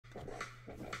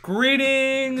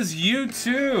Greetings,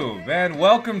 YouTube, and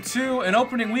welcome to an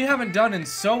opening we haven't done in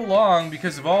so long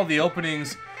because of all the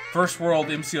openings, First World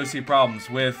MCOC problems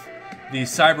with the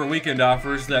Cyber Weekend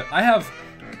offers that I have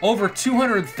over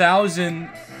 200,000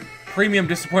 premium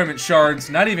disappointment shards,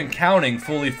 not even counting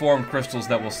fully formed crystals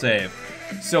that will save.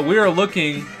 So we are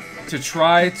looking to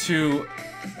try to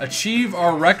achieve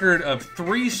our record of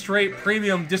 3 straight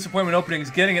premium disappointment openings,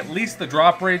 getting at least the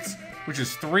drop rates, which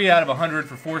is 3 out of 100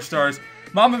 for 4 stars.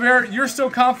 Mama Bear, you're so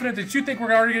confident that you think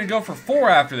we're already going to go for 4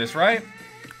 after this, right?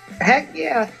 Heck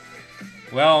yeah.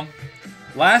 Well,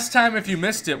 last time, if you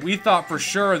missed it, we thought for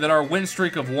sure that our win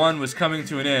streak of 1 was coming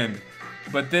to an end.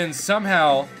 But then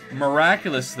somehow,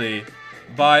 miraculously,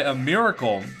 by a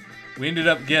miracle, we ended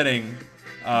up getting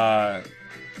a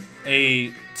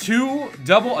double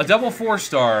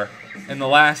 4-star in the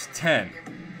last 10.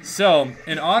 So,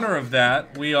 in honor of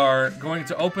that, we are going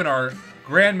to open our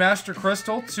Grandmaster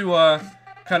Crystal to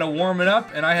kind of warm it up,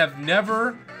 and I have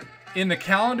never in the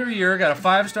calendar year got a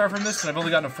 5-star from this, and I've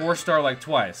only gotten a 4-star like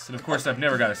twice, and of course I've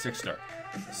never got a 6-star.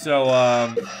 So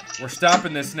we're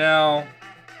stopping this now,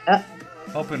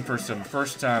 hoping for some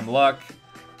first-time luck,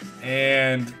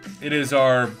 and it is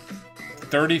our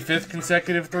 35th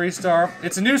consecutive 3-star.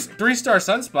 It's a new 3-star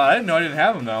Sunspot. I didn't know I didn't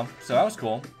have them though, so that was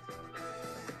cool.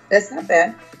 That's not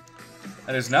bad.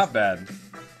 That is not bad.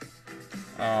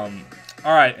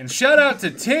 Alright, and shout out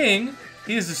to Ting.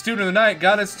 He is the student of the night,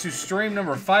 got us to stream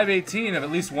number 518 of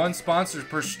at least 1 sponsor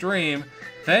per stream.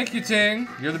 Thank you, Ting.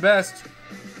 You're the best.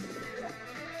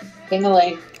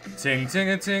 Ting-a-ling. Ting,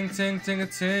 ting-a-ting, ting,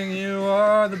 ting-a-ting, you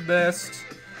are the best.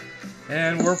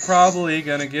 And we're probably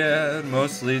gonna get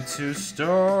mostly 2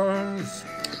 stars.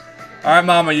 Alright,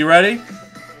 Mama, you ready?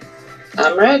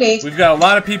 I'm ready. We've got a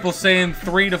lot of people saying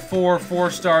 3 to 4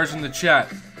 4-stars in the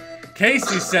chat.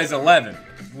 Casey says 11,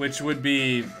 which would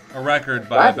be a record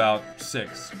by about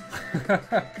 6.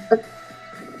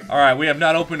 Alright, we have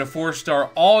not opened a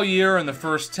 4-star all year in the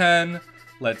first 10.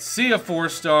 Let's see a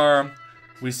 4-star.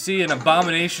 We see an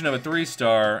abomination of a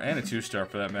 3-star, and a 2-star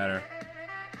for that matter.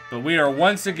 But we are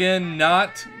once again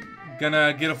not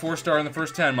gonna get a 4-star in the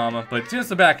first 10, Mama. But just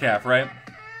the back half, right?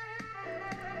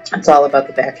 It's all about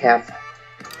the back half.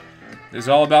 It's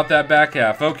all about that back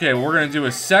half. Okay, we're gonna do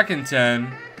a second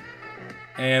 10.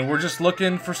 And we're just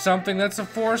looking for something that's a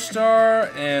 4-star,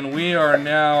 and we are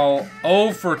now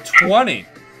 0 for 20.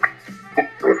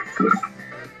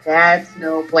 That's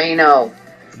no bueno.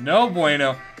 No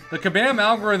bueno. The Kabam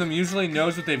algorithm usually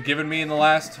knows what they've given me in the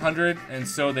last 100, and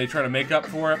so they try to make up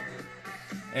for it.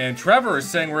 And Trevor is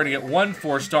saying we're going to get 1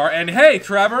 4-star. And hey,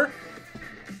 Trevor,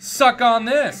 suck on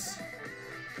this.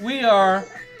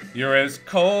 You're as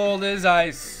cold as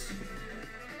ice.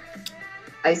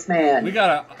 Iceman. We got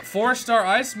a 4-star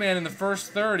Iceman in the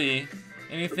first 30.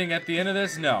 Anything at the end of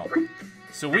this? No.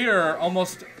 So we are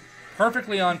almost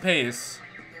perfectly on pace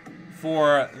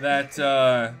for that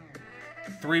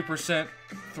 3%,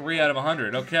 3 out of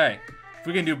 100. Okay. If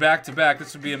we can do back-to-back,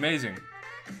 this would be amazing.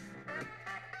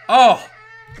 Oh!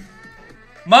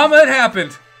 Mama, it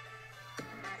happened!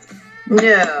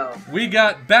 No. We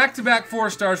got back-to-back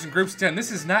 4-stars in groups of 10.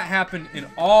 This has not happened in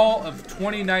all of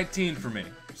 2019 for me.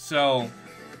 So...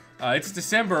 it's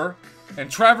December,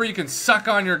 and Trevor, you can suck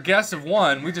on your guess of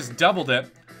 1. We just doubled it.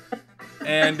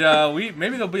 And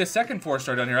maybe there'll be a second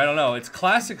 4-star down here. I don't know. It's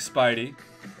classic Spidey.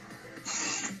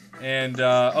 And,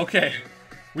 okay.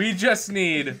 We just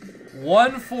need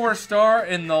 1 4-star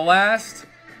in the last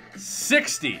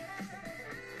 60.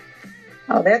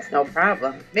 Oh, that's no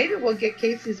problem. Maybe we'll get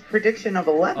Casey's prediction of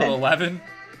 11. Oh, 11?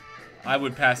 I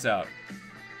would pass out.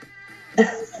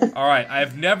 Alright, I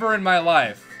have never in my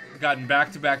life gotten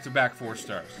back-to-back-to-back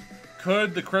 4-stars.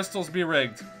 Could the crystals be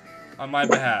rigged on my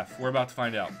behalf? We're about to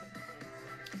find out.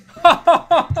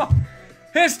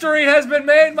 History has been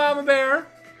made, Mama Bear!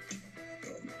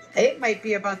 It might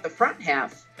be about the front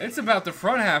half. It's about the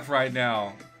front half right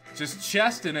now. Just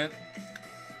chest in it.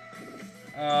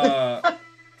 And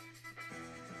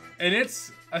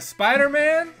it's a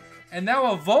Spider-Man and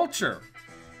now a Vulture.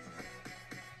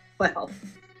 Well,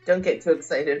 don't get too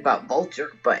excited about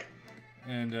Vulture, but...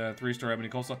 And 3-star Ebony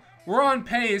Coleslaw. We're on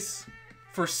pace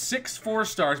for 6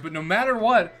 4-stars, but no matter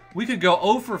what, we could go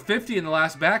 0 for 50 in the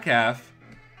last back half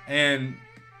and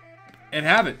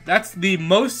have it. That's the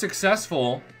most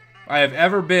successful I have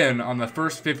ever been on the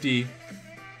first 50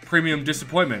 premium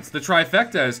disappointments. The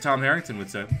trifecta, as Tom Harrington would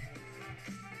say.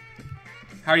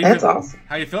 How are you? That's awesome.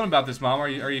 How are you feeling about this, Mom? Are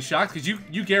you shocked? Because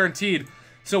you guaranteed.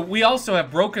 So we also have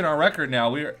broken our record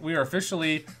now. We are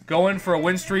officially going for a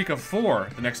win streak of 4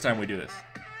 the next time we do this.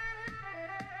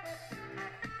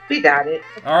 We got it.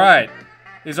 All right.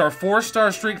 Is our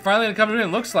 4-star streak finally coming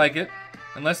in? Looks like it.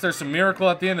 unless there's some miracle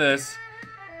at the end of this.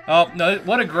 Oh, no,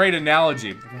 what a great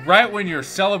analogy. Right when you're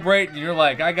celebrating, you're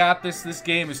like, I got this. This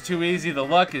game is too easy. The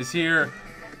luck is here.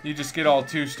 You just get all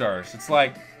 2 stars. It's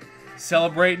like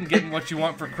celebrating, getting what you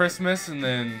want for Christmas, and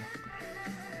then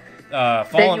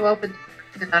Then you open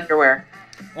in underwear.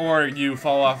 Or you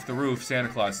fall off the roof, Santa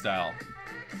Claus style.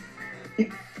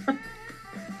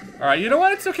 Alright, you know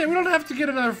what? It's okay. We don't have to get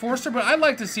another 4-star, but I'd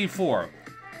like to see 4.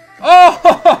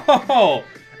 Oh!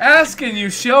 Ask and you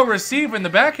shall receive in the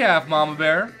back half, Mama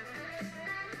Bear.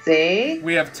 See?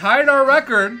 We have tied our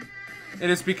record. It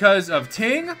is because of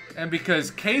Ting and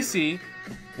because Casey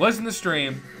was in the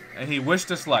stream and he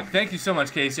wished us luck. Thank you so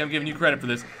much, Casey. I'm giving you credit for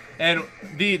this. And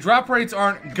the drop rates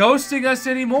aren't ghosting us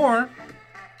anymore.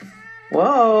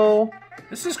 Whoa.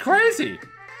 This is crazy.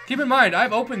 Keep in mind,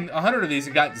 I've opened 100 of these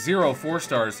and got 0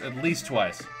 4-stars at least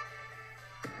twice.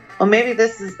 Well, maybe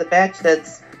this is the batch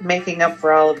that's making up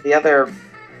for all of the other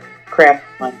crap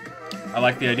ones. I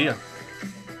like the idea.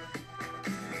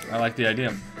 I like the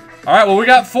idea. All right, well, we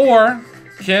got 4.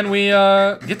 Can we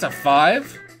get to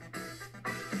 5?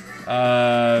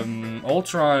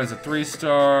 Ultron is a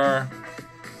 3-star.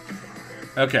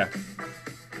 Okay.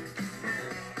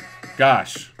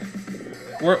 Gosh.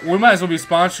 We might as well be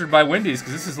sponsored by Wendy's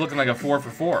because this is looking like a 4 for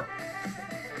 4.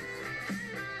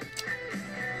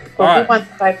 Well, All who right. wants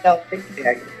 $5 big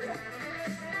bag?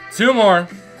 2 more.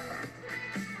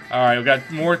 All right, we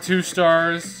got more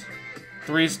 2-stars.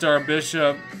 3-star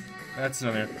Bishop. That's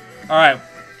another. All right.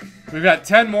 We've got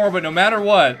 10 more, but no matter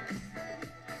what,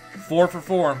 4 for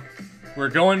 4. We're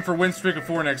going for win streak of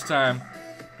 4 next time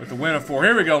with the win of 4.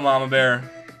 Here we go, Mama Bear.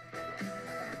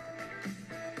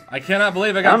 I cannot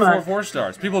believe I got 4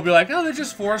 4-stars. People will be like, oh, they're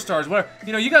just 4 stars. Whatever.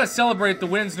 You know, you got to celebrate the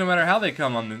wins no matter how they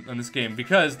come on this game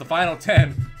because the final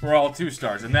 10 were all 2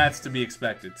 stars, and that's to be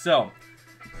expected. So,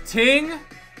 Ting,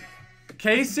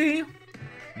 Casey,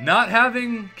 not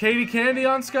having Katie Candy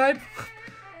on Skype,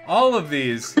 all of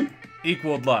these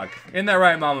equaled luck. Isn't that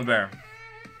right, Mama Bear?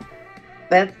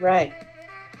 That's right.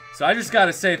 So I just got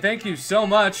to say thank you so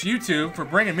much, YouTube, for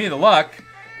bringing me the luck.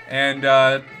 And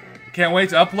can't wait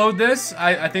to upload this.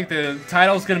 I think the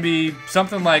title's going to be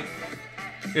something like,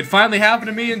 it finally happened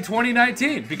to me in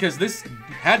 2019, because this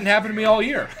hadn't happened to me all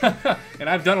year. And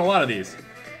I've done a lot of these.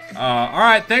 All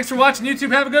right, thanks for watching,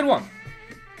 YouTube. Have a good one.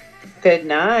 Good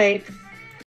night.